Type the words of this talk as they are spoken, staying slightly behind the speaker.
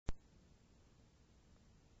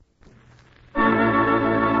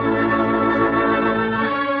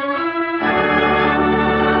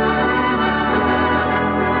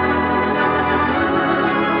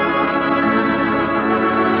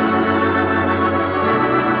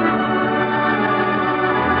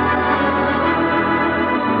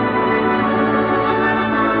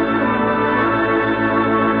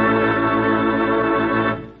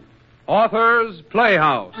Author's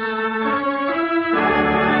Playhouse.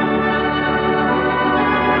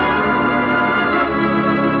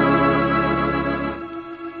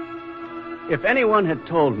 If anyone had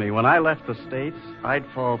told me when I left the States I'd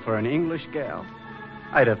fall for an English gal,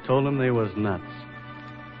 I'd have told them they was nuts.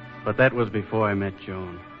 But that was before I met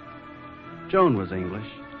Joan. Joan was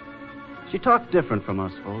English. She talked different from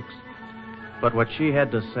us folks, but what she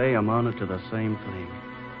had to say amounted to the same thing.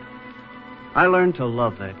 I learned to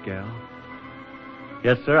love that gal.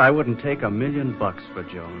 Yes, sir, I wouldn't take $1 million for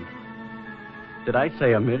Joan. Did I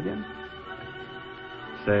say $1 million?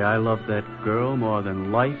 Say I love that girl more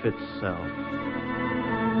than life itself.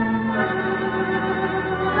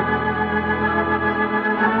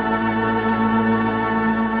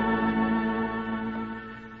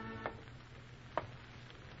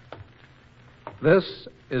 This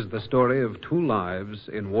is the story of two lives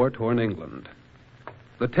in war-torn England.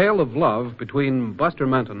 The tale of love between Buster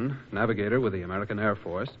Manton, navigator with the American Air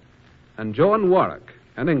Force, and Joan Warwick,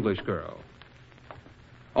 an English girl.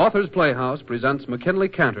 Author's Playhouse presents McKinley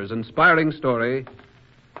Cantor's inspiring story,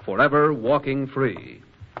 Forever Walking Free.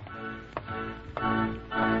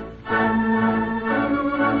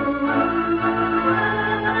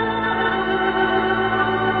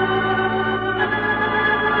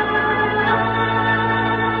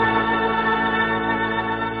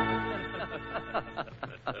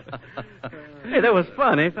 Hey, that was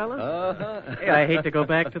fun, eh, fellas? Uh-huh. Hey, I hate to go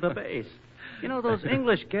back to the base. You know, those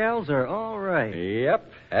English gals are all right. Yep.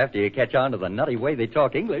 After you catch on to the nutty way they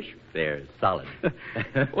talk English, they're solid.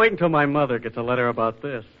 Wait until my mother gets a letter about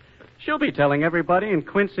this. She'll be telling everybody in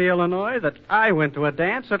Quincy, Illinois, that I went to a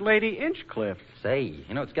dance at Lady Inchcliffe's. Say,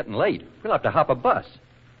 it's getting late. We'll have to hop a bus.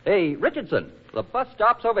 Hey, Richardson, the bus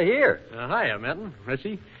stop's over here. Hiya, Minton.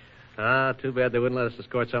 Richie. Too bad they wouldn't let us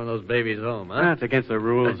escort some of those babies home, huh? That's against the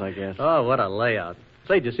rules, I guess. Oh, what a layout.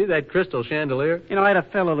 Say, did you see that crystal chandelier? You know, I'd have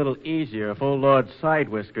felt a little easier if old Lord Side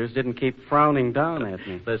Whiskers didn't keep frowning down at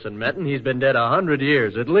me. Listen, Minton, he's been dead 100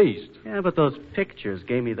 years at least. Yeah, but those pictures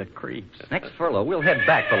gave me the creeps. Next furlough, we'll head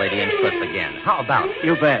back for Lady Inchcliffe again. How about it?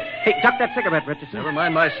 You bet. Hey, duck that cigarette, Richardson. Never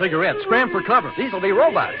mind my cigarette. Scram for cover. These'll be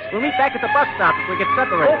robots. We'll meet back at the bus stop if we get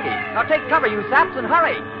separated. Okay. Now take cover, you saps, and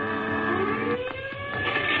hurry.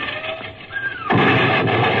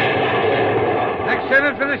 Next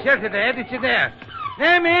sentence for the shelter there. It's in there.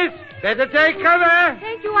 There, miss. Better take cover.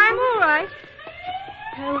 Thank you, I'm all right.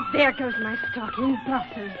 Oh, there goes my stocking.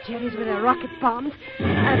 Brussels jellies with their rocket bombs. I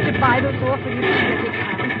have to buy those all for you cheesy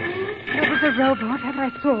clowns. There was a rowboat, if ever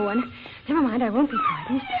I saw one. Never mind, I won't be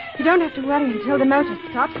frightened. You don't have to worry until the motor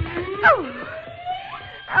stops. Oh!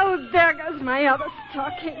 Oh, there goes my other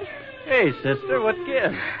stocking. Hey, sister, what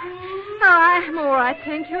gives? Oh, I'm all right,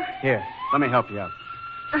 thank you. Here, let me help you out.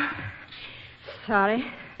 Sorry.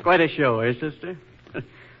 Quite a show, eh, sister?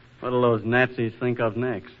 What'll those Nazis think of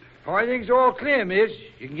next? Everything's all clear, miss.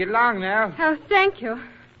 You can get along now. Oh, thank you.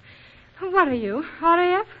 What are you,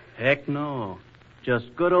 RAF? Heck no.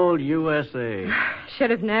 Just good old USA.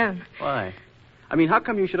 Should have known. Why? I mean, how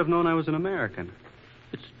come you should have known I was an American?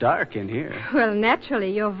 It's dark in here. Well,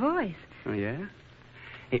 naturally, your voice. Oh, yeah?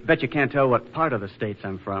 Hey, bet you can't tell what part of the States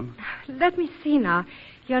I'm from. Let me see now.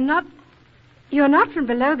 You're not from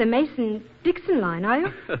below the Mason-Dixon line, are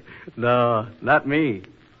you? No, not me.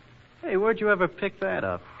 Hey, where'd you ever pick that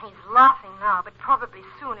up? He's laughing now, but probably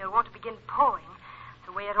soon he'll want to begin pawing,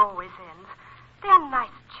 the way it always ends. They're nice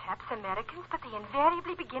chaps, Americans, but they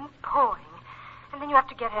invariably begin pawing. And then you have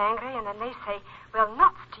to get angry, and then they say, well,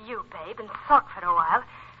 nuts to you, babe, and sulk for a while.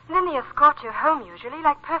 And then they escort you home, usually,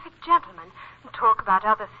 like perfect gentlemen, and talk about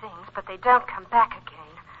other things, but they don't come back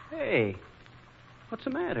again. Hey, what's the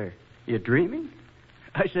matter? You dreaming?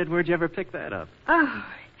 I said, where'd you ever pick that up? Oh,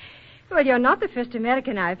 well, you're not the first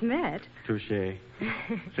American I've met. Touché.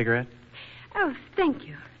 Cigarette? Oh, thank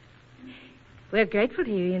you. We're grateful to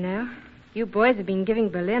you, you know. You boys have been giving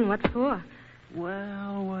Berlin what for.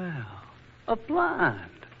 Well, well. A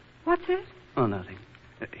blonde. What's it? Oh, nothing.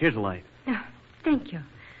 Here's a light. Oh, thank you.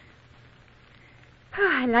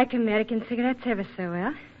 Oh, I like American cigarettes ever so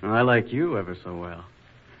well. Oh, I like you ever so well.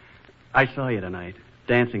 I saw you tonight,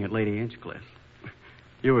 dancing at Lady Inchcliffe's.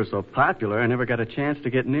 You were so popular, I never got a chance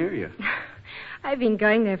to get near you. I've been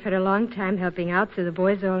going there for a long time helping out, so the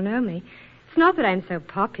boys all know me. It's not that I'm so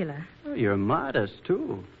popular. Well, you're modest,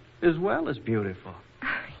 too, as well as beautiful.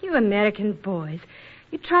 You American boys.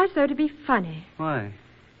 You try so to be funny. Why?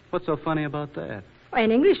 What's so funny about that? Why,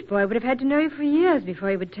 an English boy would have had to know you for years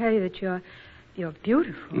before he would tell you that you're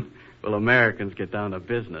beautiful. Well, Americans get down to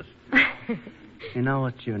business. You know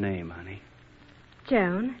what's your name, honey?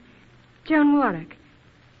 Joan Warwick.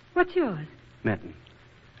 What's yours? Menton.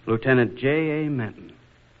 Lieutenant J.A. Menton.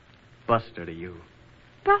 Buster to you.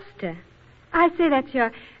 Buster. I say that's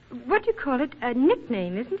your, what do you call it, a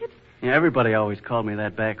nickname, isn't it? Yeah, everybody always called me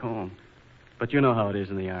that back home. But you know how it is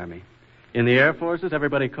in the Army. In the Air Forces,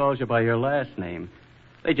 everybody calls you by your last name.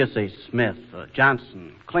 They just say Smith,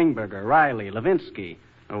 Johnson, Klingberger, Riley, Levinsky,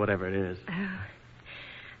 or whatever it is. Oh,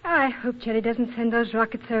 I hope Jerry doesn't send those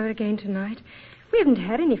rockets over again tonight. We haven't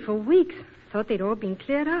had any for weeks. Thought they'd all been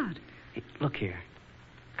cleared out. Hey, look here.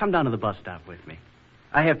 Come down to the bus stop with me.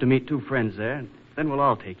 I have to meet 2 friends there, and then we'll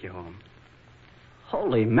all take you home.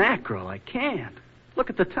 Holy mackerel, I can't. Look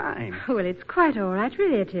at the time. Well, it's quite all right.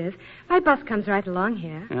 Really it is. My bus comes right along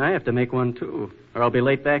here. And I have to make one, too, or I'll be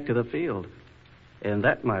late back to the field. And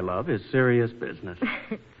that, my love, is serious business.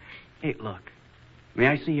 Hey, look. May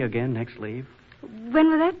I see you again next leave?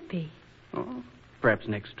 When will that be? Oh, perhaps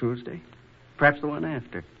next Tuesday. Perhaps the one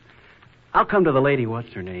after. I'll come to the lady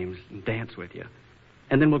what's-her-names and dance with you.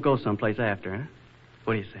 And then we'll go someplace after, huh?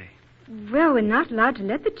 What do you say? Well, we're not allowed to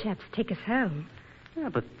let the chaps take us home. Yeah,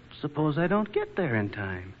 but suppose I don't get there in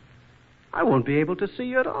time. I won't be able to see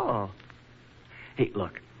you at all. Hey,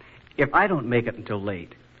 look. If I don't make it until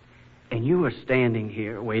late, and you were standing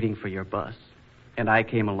here waiting for your bus, and I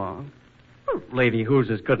came along, well, Lady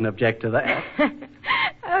Hoosiers couldn't object to that.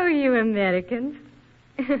 Oh, you Americans.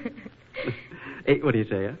 Hey, what do you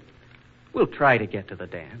say, huh? We'll try to get to the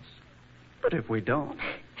dance. But if we don't...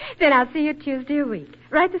 Then I'll see you Tuesday a week,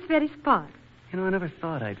 right this very spot. You know, I never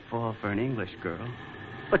thought I'd fall for an English girl.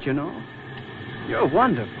 But you know, you're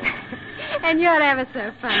wonderful. And you're ever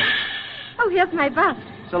so funny. Oh, here's my bus.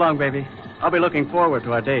 So long, baby. I'll be looking forward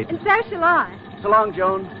to our date. And so shall I. So long,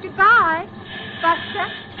 Joan. Goodbye, Buster.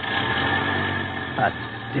 A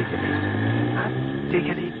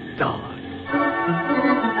diggity dog.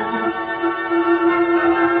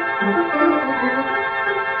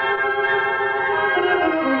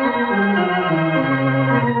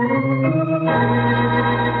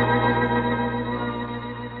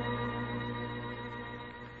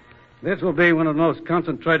 This will be one of the most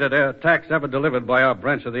concentrated air attacks ever delivered by our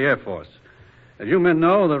branch of the Air Force. As you men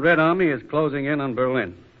know, the Red Army is closing in on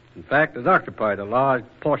Berlin. In fact, has occupied a large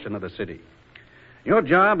portion of the city. Your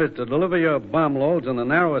job is to deliver your bomb loads on the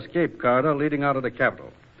narrow escape corridor leading out of the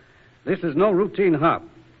capital. This is no routine hop.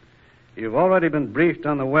 You've already been briefed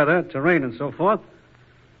on the weather, terrain, and so forth.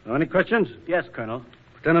 Any questions? Yes, Colonel.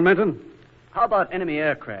 Lieutenant Menton? How about enemy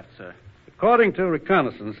aircraft, sir? According to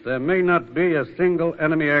reconnaissance, there may not be a single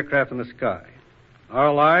enemy aircraft in the sky. Our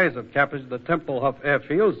allies have captured the Tempelhof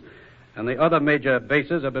airfields, and the other major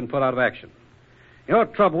bases have been put out of action. Your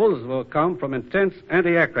troubles will come from intense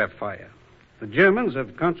anti-aircraft fire. The Germans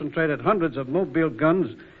have concentrated hundreds of mobile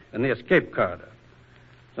guns in the escape corridor.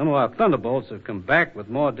 Some of our Thunderbolts have come back with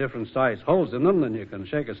more different-sized holes in them than you can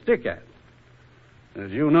shake a stick at. As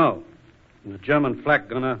you know, the German flak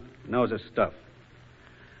gunner knows his stuff.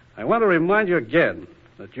 I want to remind you again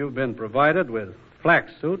that you've been provided with flak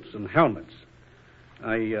suits and helmets.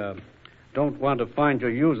 I don't want to find you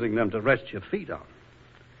using them to rest your feet on.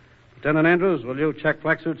 Lieutenant Andrews, will you check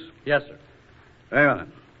flak suits? Yes, sir. Very well,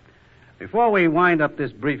 then. Before we wind up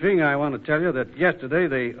this briefing, I want to tell you that yesterday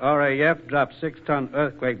the RAF dropped 6-ton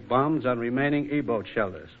earthquake bombs on remaining E-boat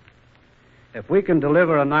shelters. If we can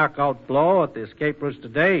deliver a knockout blow at the escape routes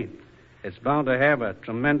today, it's bound to have a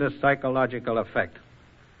tremendous psychological effect.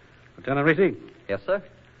 Lieutenant Reese? Yes, sir.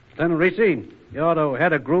 Lieutenant Reese, you're to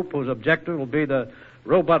head a group whose objective will be the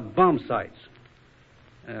robot bomb sites.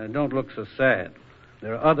 Don't look so sad.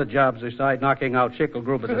 There are other jobs besides knocking out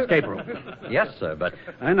Schicklgruber's escape room. Yes, sir, but...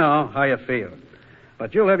 I know how you feel.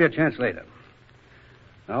 But you'll have your chance later.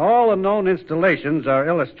 Now, all the known installations are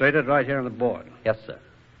illustrated right here on the board. Yes, sir.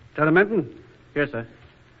 Lieutenant Minton? Yes, sir.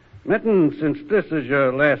 Minton, since this is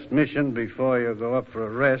your last mission before you go up for a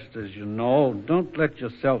rest, as you know, don't let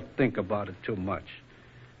yourself think about it too much.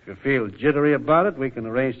 If you feel jittery about it, we can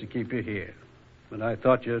arrange to keep you here. But I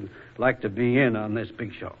thought you'd like to be in on this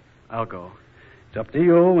big show. I'll go. It's up to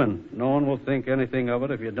you, and no one will think anything of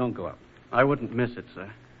it if you don't go up. I wouldn't miss it,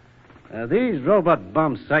 sir. These robot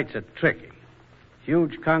bomb sites are tricky.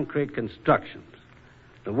 Huge concrete constructions.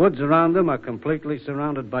 The woods around them are completely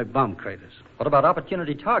surrounded by bomb craters. What about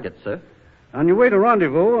opportunity targets, sir? On your way to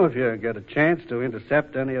rendezvous, if you get a chance to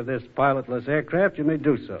intercept any of this pilotless aircraft, you may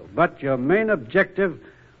do so. But your main objective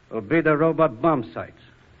will be the robot bomb sites.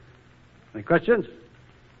 Any questions?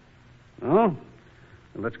 No?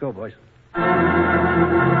 Then let's go, boys.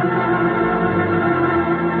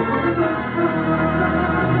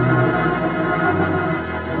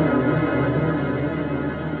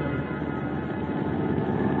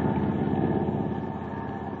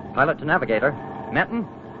 Pilot to navigator. Menton,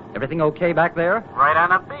 everything okay back there? Right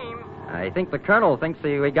on a beam. I think the colonel thinks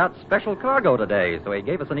we got special cargo today, so he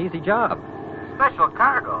gave us an easy job. Special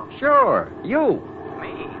cargo? Sure, you.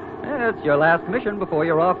 Me? It's your last mission before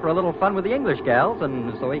you're off for a little fun with the English gals,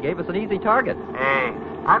 and so he gave us an easy target. Hey,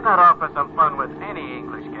 I'm not off for some fun with any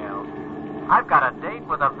English gals. I've got a date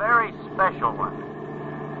with a very special one,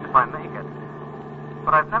 if I make it.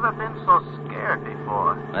 But I've never been so scared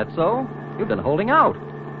before. That's so? You've been holding out.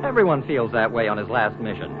 Everyone feels that way on his last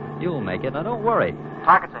mission. You'll make it, now don't worry.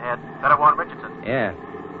 Target's ahead. Better warn Richardson. Yeah,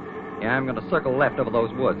 I'm going to circle left over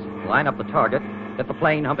those woods, line up the target, get the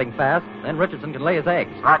plane humping fast, then Richardson can lay his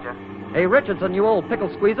eggs. Roger. Hey, Richardson, you old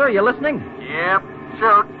pickle squeezer, you listening? Yep.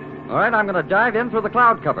 Shoot. All right, I'm going to dive in through the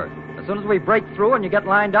cloud cover. As soon as we break through and you get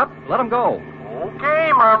lined up, let them go. Okay,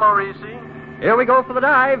 Marlo Reese. Here we go for the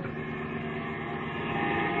dive.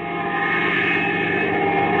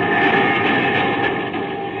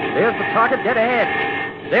 There's the target dead ahead.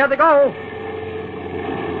 There they go.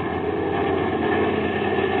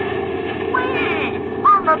 Whee!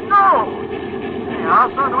 On the nose! Hey, how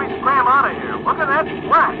soon do we scram out of here? Look at that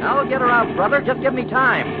splash. I'll get her out, brother. Just give me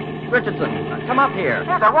time. Richardson, come up here.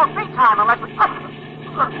 Yeah, there won't be time unless we...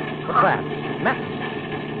 What's that?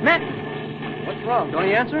 Menton! What's wrong? Don't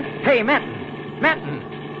he answer? Hey, Menton!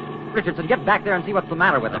 Richardson, get back there and see what's the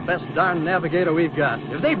matter with him. Best darn navigator we've got.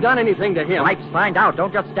 If they've done anything to him... Let's find out.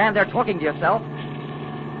 Don't just stand there talking to yourself.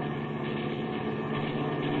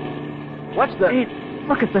 What's the... Hey,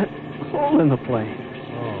 look at that hole in the plane.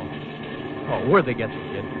 Oh, where'd they get you,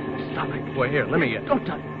 kid? Stomach. Well, here, let me get... Don't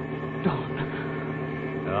touch. Don't.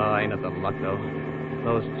 Oh, ain't it the luck, though?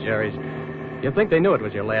 Those Jerrys. You'd think they knew it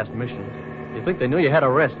was your last mission. You'd think they knew you had a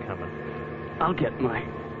rest coming. I'll get my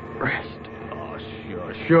rest. Oh,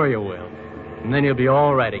 sure you will. And then you'll be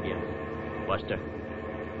all right again. Buster.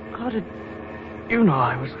 How did you know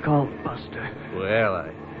I was called Buster? Well,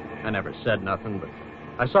 I never said nothing, but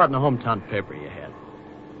I saw it in the hometown paper you had.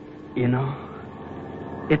 You know,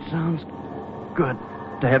 it sounds good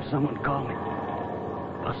to have someone call me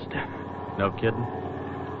Buster. No kidding?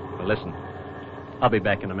 Well, listen. I'll be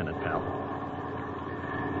back in a minute, pal.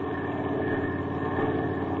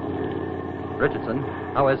 Richardson,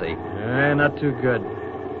 how is he? Not too good.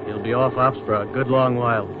 He'll be off ops for a good long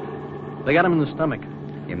while. They got him in the stomach.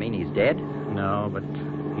 You mean he's dead? No, but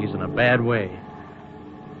he's in a bad way.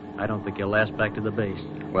 I don't think he'll last back to the base.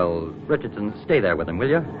 Well, Richardson, stay there with him, will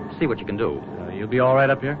you? See what you can do. You'll be all right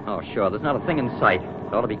up here? Oh, sure. There's not a thing in sight.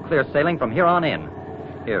 It ought to be clear sailing from here on in.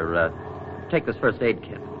 Here, take this first aid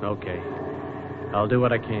kit. Okay. I'll do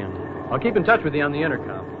what I can. I'll keep in touch with you on the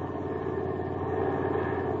intercom.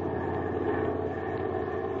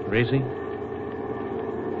 Greasy?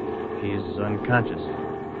 He's unconscious.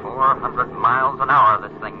 400 miles an hour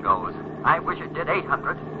this thing goes. I wish it did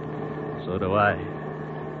 800. So do I.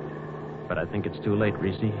 But I think it's too late,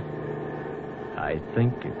 Reese. I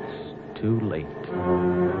think it's too late.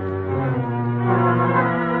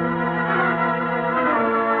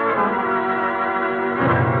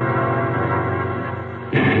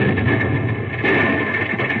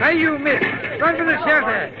 Hey, you miss. Run for the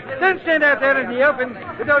shelter. Don't stand out there in the open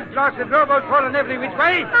with those blasted rowboats falling every which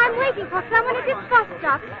way. I'm waiting for someone at this bus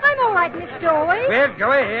stop. I'm all right, Miss Dory. Well,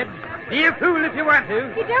 go ahead. Be a fool if you want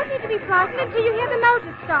to. You don't need to be frightened until you hear the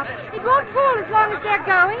motor stop. It won't fall as long as they're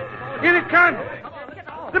going. Here it comes.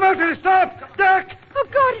 The motor has stopped. Duck! Oh,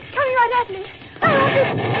 God, it's coming right at me.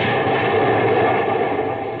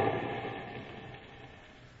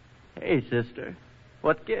 Hey, sister.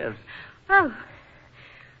 What gives? Oh,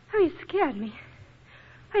 you scared me.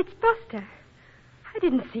 Oh, it's Buster. I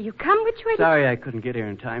didn't see you come. Which way Sorry I couldn't get here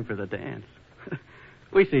in time for the dance.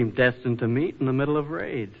 We seem destined to meet in the middle of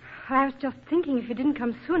raids. I was just thinking if you didn't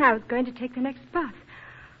come soon, I was going to take the next bus.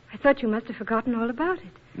 I thought you must have forgotten all about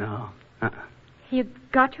it. No. You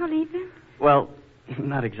got your leave then? Well,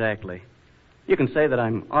 not exactly. You can say that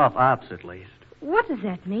I'm off ops at least. What does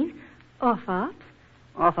that mean? Off ops?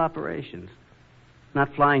 Off operations.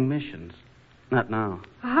 Not flying missions. Not now.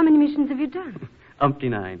 How many missions have you done? Umpty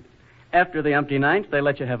nine. After the umpty ninth, they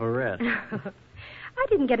let you have a rest. I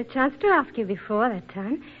didn't get a chance to ask you before that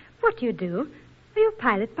time. What do you do? Are you a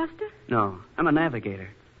pilot, Buster? No, I'm a navigator.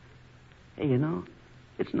 Hey, you know,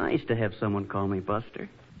 it's nice to have someone call me Buster.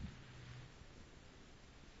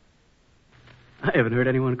 I haven't heard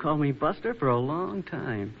anyone call me Buster for a long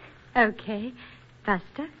time. Okay.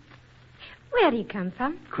 Buster. Where do you come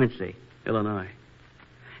from? Quincy, Illinois.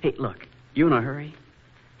 Hey, look, you in a hurry?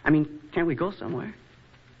 I mean, can't we go somewhere?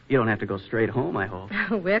 You don't have to go straight home, I hope.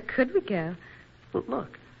 Where could we go? Well,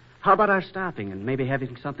 look, how about our stopping and maybe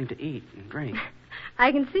having something to eat and drink?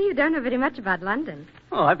 I can see you don't know very much about London.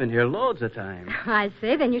 Oh, I've been here loads of times. I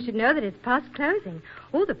say, then you should know that it's past closing.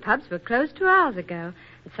 All the pubs were closed 2 hours ago.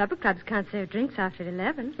 And supper clubs can't serve drinks after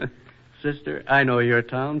 11. Sister, I know your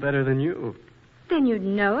town better than you. Then you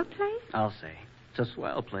know a place? I'll say. It's a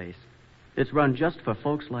swell place. It's run just for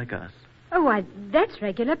folks like us. Oh, why, that's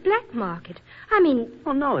regular black market. I mean...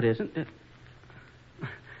 Oh, no, it isn't.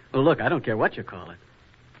 Well, look, I don't care what you call it.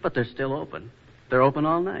 But they're still open. They're open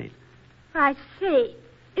all night. I say,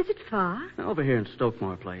 is it far? Over here in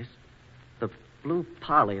Stokemore Place. The Blue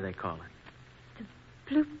Polly, they call it. The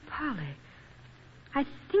Blue Polly. I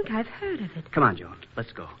think I've heard of it. Come on, Joan.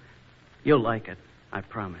 Let's go. You'll like it. I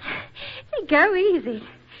promise. Say, go easy.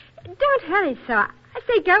 Don't hurry, sir. I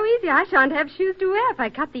say go easy. I shan't have shoes to wear if I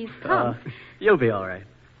cut these pumps. You'll be all right.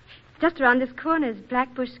 Just around this corner is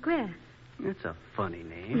Blackbush Square. That's a funny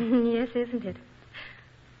name. Yes, isn't it?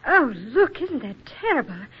 Oh, look, isn't that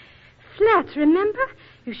terrible? Flats, remember?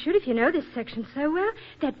 You should if you know this section so well.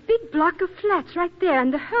 That big block of flats right there,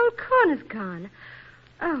 and the whole corner's gone.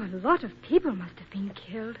 Oh, a lot of people must have been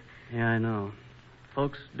killed. Yeah, I know.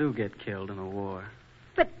 Folks do get killed in a war.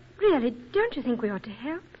 But really, don't you think we ought to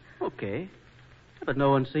help? Okay. But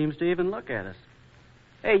no one seems to even look at us.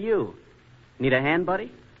 Hey, you. Need a hand,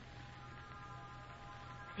 buddy?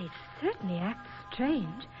 They certainly act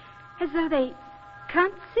strange. As though they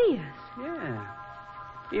can't see us. Yeah.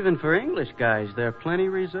 Even for English guys, they're plenty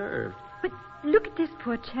reserved. But look at this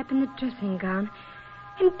poor chap in the dressing gown.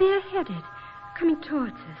 And bareheaded, coming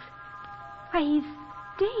towards us. Why, he's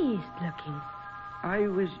dazed looking. I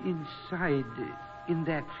was inside in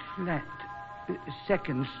that flat,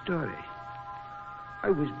 second story. I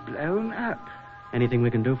was blown up. Anything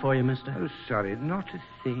we can do for you, mister? Oh, sorry, not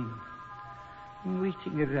a thing. I'm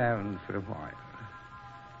waiting around for a while.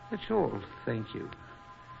 That's all, thank you.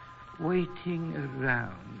 Waiting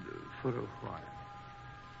around for a while.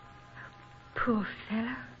 Poor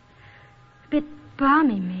fellow. A bit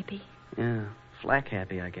balmy, maybe. Yeah, flak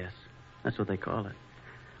happy, I guess. That's what they call it.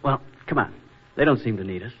 Well, come on. They don't seem to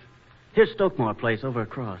need us. Here's Stokemore Place over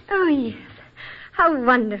across. Oh, yes. How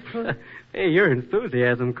wonderful. Hey, your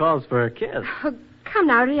enthusiasm calls for a kiss. Oh, come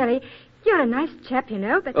now, really. You're a nice chap, you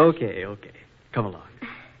know, but... Okay. Come along.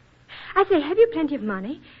 I say, have you plenty of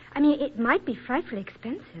money? I mean, it might be frightfully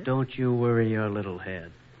expensive. Don't you worry your little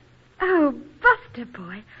head. Oh, Buster,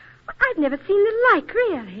 boy. I've never seen the like,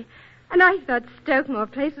 really. And I thought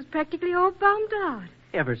Stokemore Place was practically all bombed out.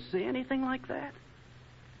 Ever see anything like that?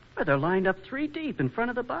 Well, they're lined up 3 deep in front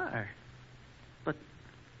of the bar. But,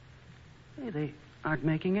 hey, they aren't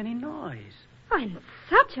making any noise. Oh, in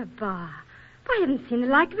such a bar. I haven't seen the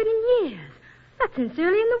like of it in years. Not since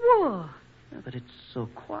early in the war. Yeah, but it's so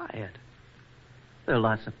quiet. There are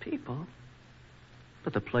lots of people,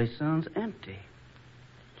 but the place sounds empty.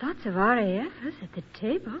 Lots of RAFs at the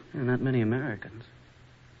table. And not many Americans.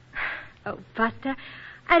 Oh, Buster,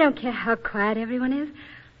 I don't care how quiet everyone is.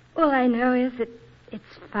 All I know is that it's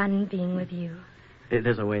fun being with you.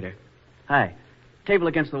 There's a waiter. Hi. Table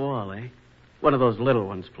against the wall, eh? One of those little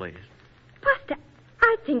ones, please. Buster,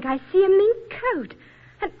 I think I see a mink coat.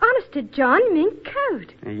 An honest-to-John mink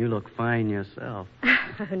coat. Hey, you look fine yourself.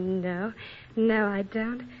 Oh, no. No, I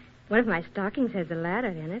don't. One of my stockings has a ladder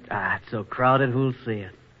in it. It's so crowded, who'll see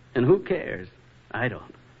it? And who cares? I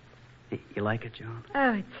don't. You like it, Joan?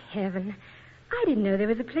 Oh, it's heaven. I didn't know there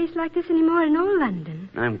was a place like this anymore in all London.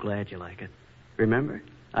 I'm glad you like it. Remember?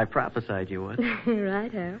 I prophesied you would.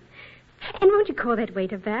 Righto. And won't you call that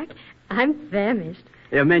waiter back? I'm famished.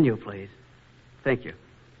 A menu, please. Thank you.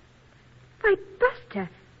 Why, Buster,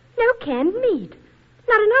 no canned meat.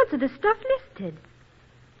 Not an ounce of the stuff listed.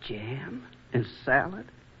 Jam and salad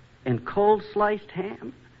and cold sliced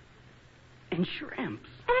ham and shrimps.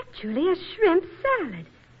 Actually, a shrimp salad.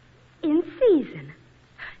 In season.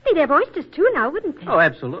 They'd have oysters, too, now, wouldn't they? Oh,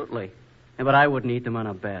 absolutely. But I wouldn't eat them on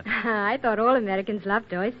a bet. I thought all Americans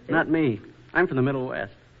loved oysters. Not me. I'm from the Middle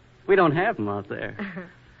West. We don't have them out there.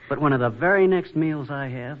 But one of the very next meals I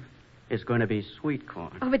have is going to be sweet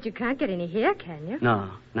corn. Oh, but you can't get any here, can you? No,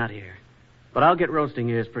 not here. But I'll get roasting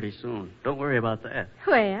ears pretty soon. Don't worry about that.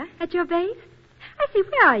 Where? At your base? I see.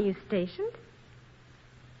 Where are you stationed?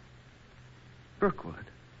 Brookwood.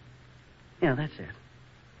 Yeah, that's it.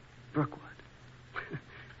 Brookwood.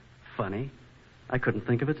 Funny. I couldn't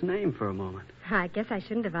think of its name for a moment. I guess I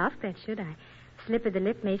shouldn't have asked that, should I? Slip of the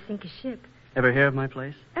lip may sink a ship. Ever hear of my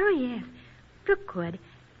place? Oh, yes. Brookwood.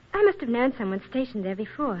 I must have known someone stationed there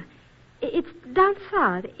before. It's down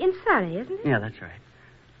south, in Surrey, isn't it? Yeah, that's right.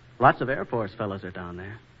 Lots of Air Force fellows are down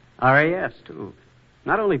there. RAFs, too.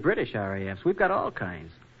 Not only British RAFs. We've got all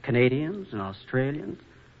kinds. Canadians and Australians.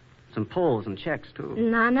 Some pulls and checks, too.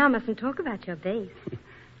 No, mustn't talk about your base.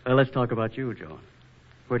 Well, let's talk about you, Joan.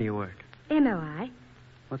 Where do you work? MOI.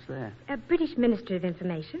 What's that? A British Ministry of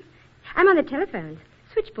Information. I'm on the telephones.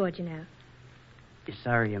 Switchboard, you know. You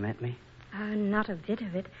sorry you met me? Oh, not a bit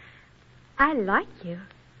of it. I like you.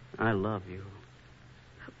 I love you.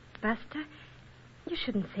 Buster, you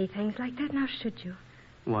shouldn't say things like that, now should you?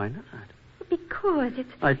 Why not? Because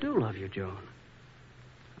it's... I do love you, Joan.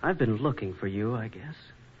 I've been looking for you, I guess.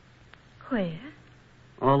 Where?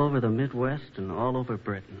 All over the Midwest and all over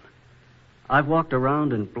Britain. I've walked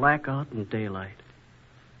around in blackout and daylight,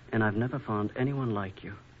 and I've never found anyone like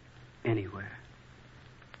you anywhere.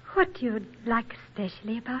 What do you like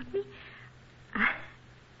especially about me?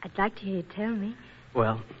 I'd like to hear you tell me.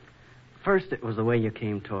 Well, first it was the way you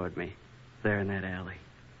came toward me, there in that alley.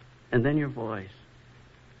 And then your voice.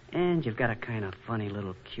 And you've got a kind of funny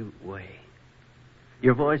little cute way.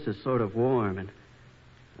 Your voice is sort of warm, and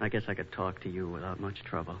I guess I could talk to you without much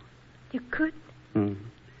trouble. You could?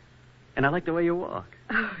 And I like the way you walk.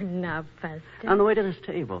 Oh, now, Buster. On the way to this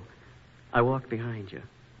table, I walked behind you,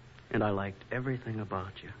 and I liked everything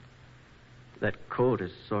about you. That coat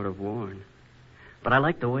is sort of worn, but I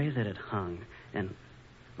like the way that it hung, and,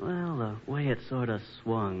 well, the way it sort of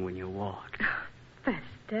swung when you walked. Oh,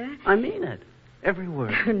 Buster. I mean it. Every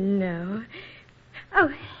word. Oh, no.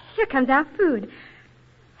 Oh, here comes our food.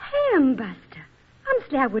 Ham, Buster.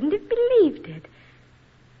 Honestly, I wouldn't have believed it.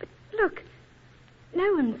 But look,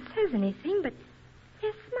 no one says anything, but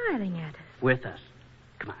they're smiling at us. With us.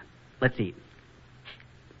 Come on, let's eat.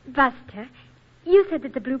 Buster, you said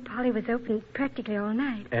that the Blue Polly was open practically all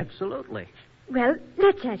night. Absolutely. Well,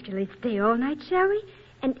 let's actually stay all night, shall we?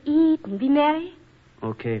 And eat and be merry?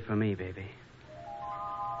 Okay for me, baby.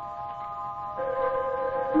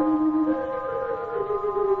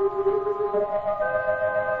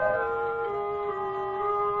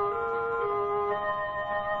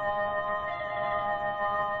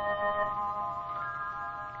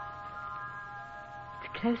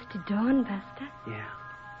 It's close to dawn, Buster. Yeah.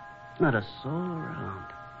 Not a soul around.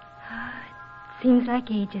 Oh, it seems like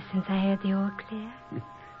ages since I heard the all clear.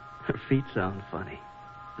 Her feet sound funny.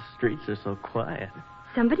 The streets are so quiet.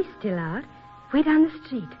 Somebody's still out, way down the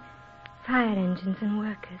street. Fire engines and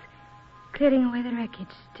workers, clearing away the wreckage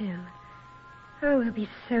still. Oh, we'll be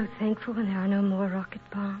so thankful when there are no more rocket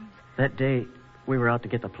bombs. That day, we were out to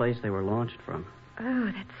get the place they were launched from. Oh,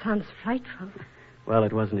 that sounds frightful. Well,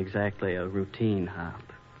 it wasn't exactly a routine hop.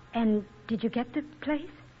 And did you get the place?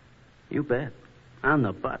 You bet. On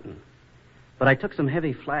the button. But I took some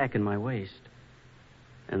heavy flak in my waist.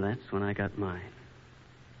 And that's when I got mine.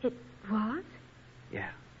 It was? Yeah.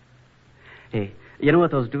 Hey, you know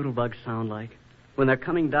what those doodlebugs sound like? When they're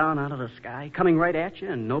coming down out of the sky, coming right at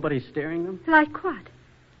you and nobody's steering them? Like what?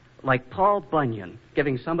 Like Paul Bunyan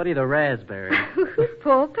giving somebody the raspberry. Who's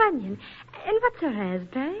Paul Bunyan? And what's a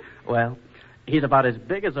raspberry? Well, he's about as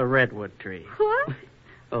big as a redwood tree. What?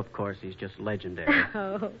 Of course, he's just legendary.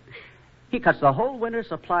 Oh. He cuts the whole winter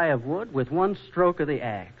supply of wood with one stroke of the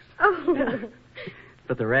axe. Oh.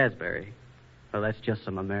 But the raspberry, well, that's just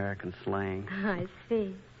some American slang. I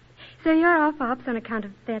see. So you're off ops on account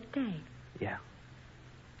of that day? Yeah.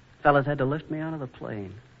 Fellas had to lift me out of the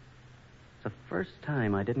plane. It's the first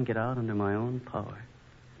time I didn't get out under my own power.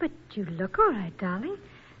 But you look all right, darling.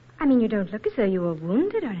 I mean, you don't look as though you were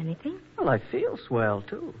wounded or anything. Well, I feel swell,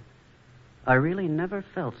 too. I really never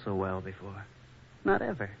felt so well before. Not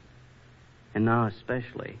ever. And now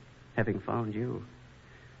especially, having found you.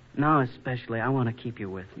 Now especially, I want to keep you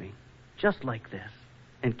with me. Just like this.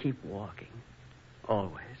 And keep walking.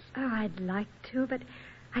 Always. Oh, I'd like to, but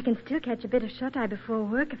I can still catch a bit of shut-eye before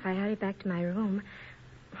work if I hurry back to my room.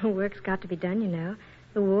 Work's got to be done, you know.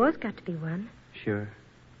 The war's got to be won. Sure.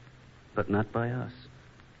 But not by us.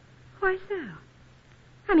 Why so?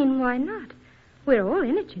 I mean, why not? We're all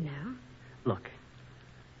in it, you know. Look,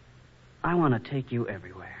 I want to take you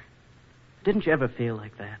everywhere. Didn't you ever feel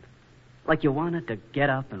like that? Like you wanted to get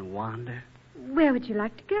up and wander? Where would you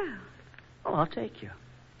like to go? Oh, I'll take you.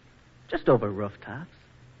 Just over rooftops.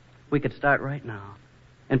 We could start right now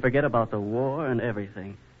and forget about the war and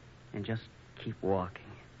everything and just keep walking.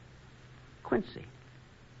 Quincy.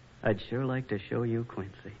 I'd sure like to show you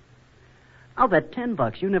Quincy. I'll bet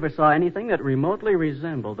 $10 you never saw anything that remotely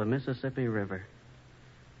resembled the Mississippi River.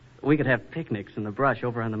 We could have picnics in the brush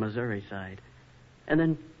over on the Missouri side. And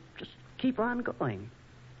then just keep on going.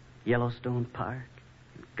 Yellowstone Park,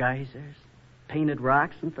 geysers, painted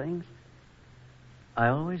rocks and things. I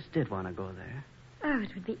always did want to go there. Oh,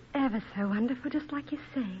 it would be ever so wonderful, just like you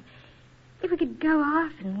say. If we could go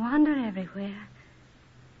off and wander everywhere.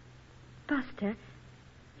 Buster,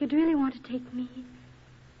 you'd really want to take me?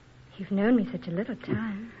 You've known me such a little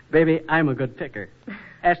time. Baby, I'm a good picker.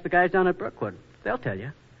 Ask the guys down at Brookwood. They'll tell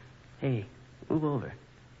you. Hey, move over.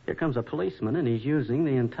 Here comes a policeman, and he's using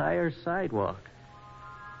the entire sidewalk.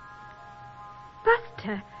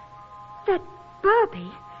 Buster, that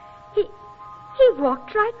Bobby, he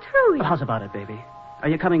walked right through you. Well, how's about it, baby? Are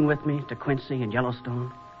you coming with me to Quincy and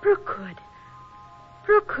Yellowstone? Brookwood.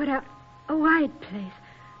 Brookwood, a wide place.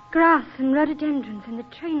 Grass and rhododendrons, and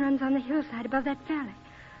the train runs on the hillside above that valley.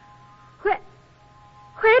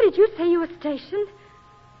 Where did you say you were stationed?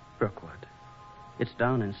 Brookwood. It's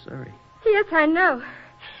down in Surrey. Yes, I know.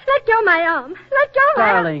 Let go my arm. Let go my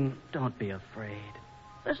arm. Darling, don't be afraid.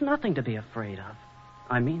 There's nothing to be afraid of.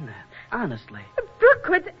 I mean that, honestly.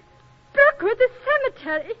 Brookwood, the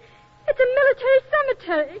cemetery. It's a military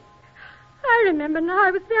cemetery. I remember now.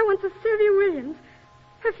 I was there once with Sylvia Williams.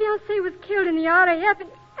 Her fiancé was killed in the RAF,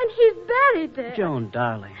 and he's buried there. Joan,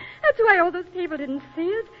 darling. That's why all those people didn't see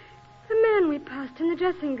us. The man we passed in the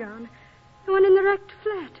dressing gown. The one in the wrecked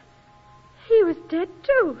flat. He was dead,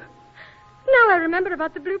 too. Now I remember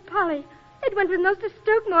about the Blue Polly. It went with Mr.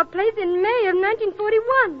 Stokemore Place in May of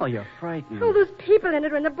 1941. Oh, you're frightened. All those people in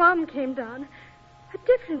it when the bomb came down. A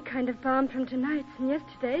different kind of bomb from tonight's and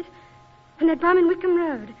yesterday's. And that bomb in Wickham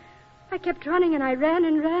Road. I kept running, and I ran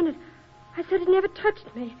and ran, and I said it never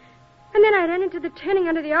touched me. And then I ran into the turning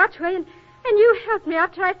under the archway, and you helped me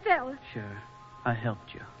after I fell. Sure, I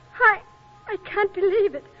helped you. I can't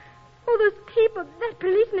believe it. All those people, that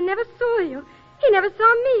policeman never saw you. He never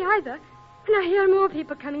saw me either. And I hear more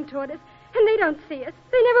people coming toward us, and they don't see us.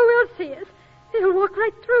 They never will see us. They'll walk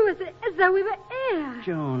right through us as though we were air.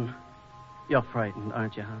 Joan, you're frightened,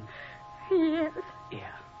 aren't you, hon? Yes.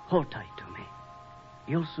 Yeah, hold tight to me.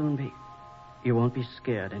 You'll soon be. You won't be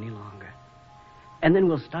scared any longer. And then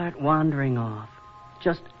we'll start wandering off.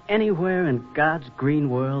 Just anywhere in God's green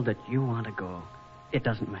world that you want to go. It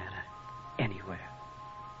doesn't matter. Anywhere.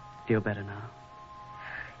 Feel better now?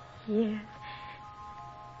 Yes.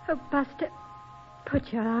 Oh, Buster,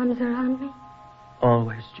 put your arms around me.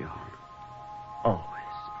 Always, Joan. Always.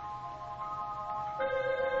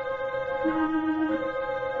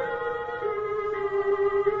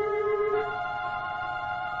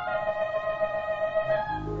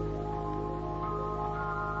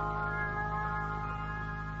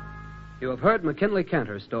 You have heard McKinley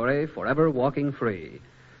Cantor's story, Forever Walking Free,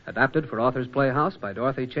 adapted for Authors Playhouse by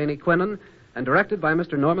Dorothy Cheney Quinlan and directed by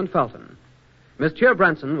Mr. Norman Felton. Miss Cheer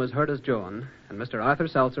Branson was heard as Joan, and Mr. Arthur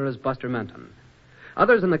Seltzer as Buster Menton.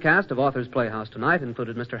 Others in the cast of Authors Playhouse tonight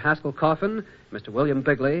included Mr. Haskell Coffin, Mr. William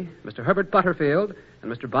Bigley, Mr. Herbert Butterfield,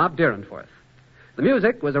 and Mr. Bob Deerenforth. The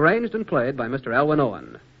music was arranged and played by Mr. Elwin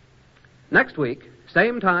Owen. Next week,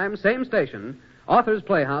 same time, same station, Authors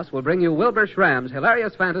Playhouse will bring you Wilbur Schramm's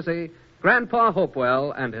hilarious fantasy, Grandpa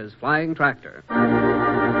Hopewell and His Flying Tractor.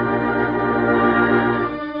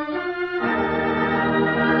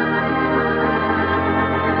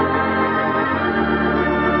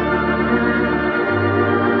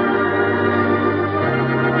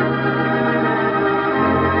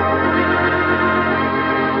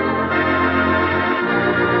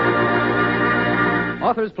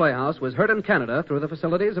 Authors Playhouse was heard in Canada through the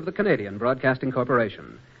facilities of the Canadian Broadcasting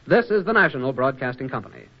Corporation. This is the National Broadcasting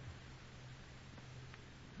Company.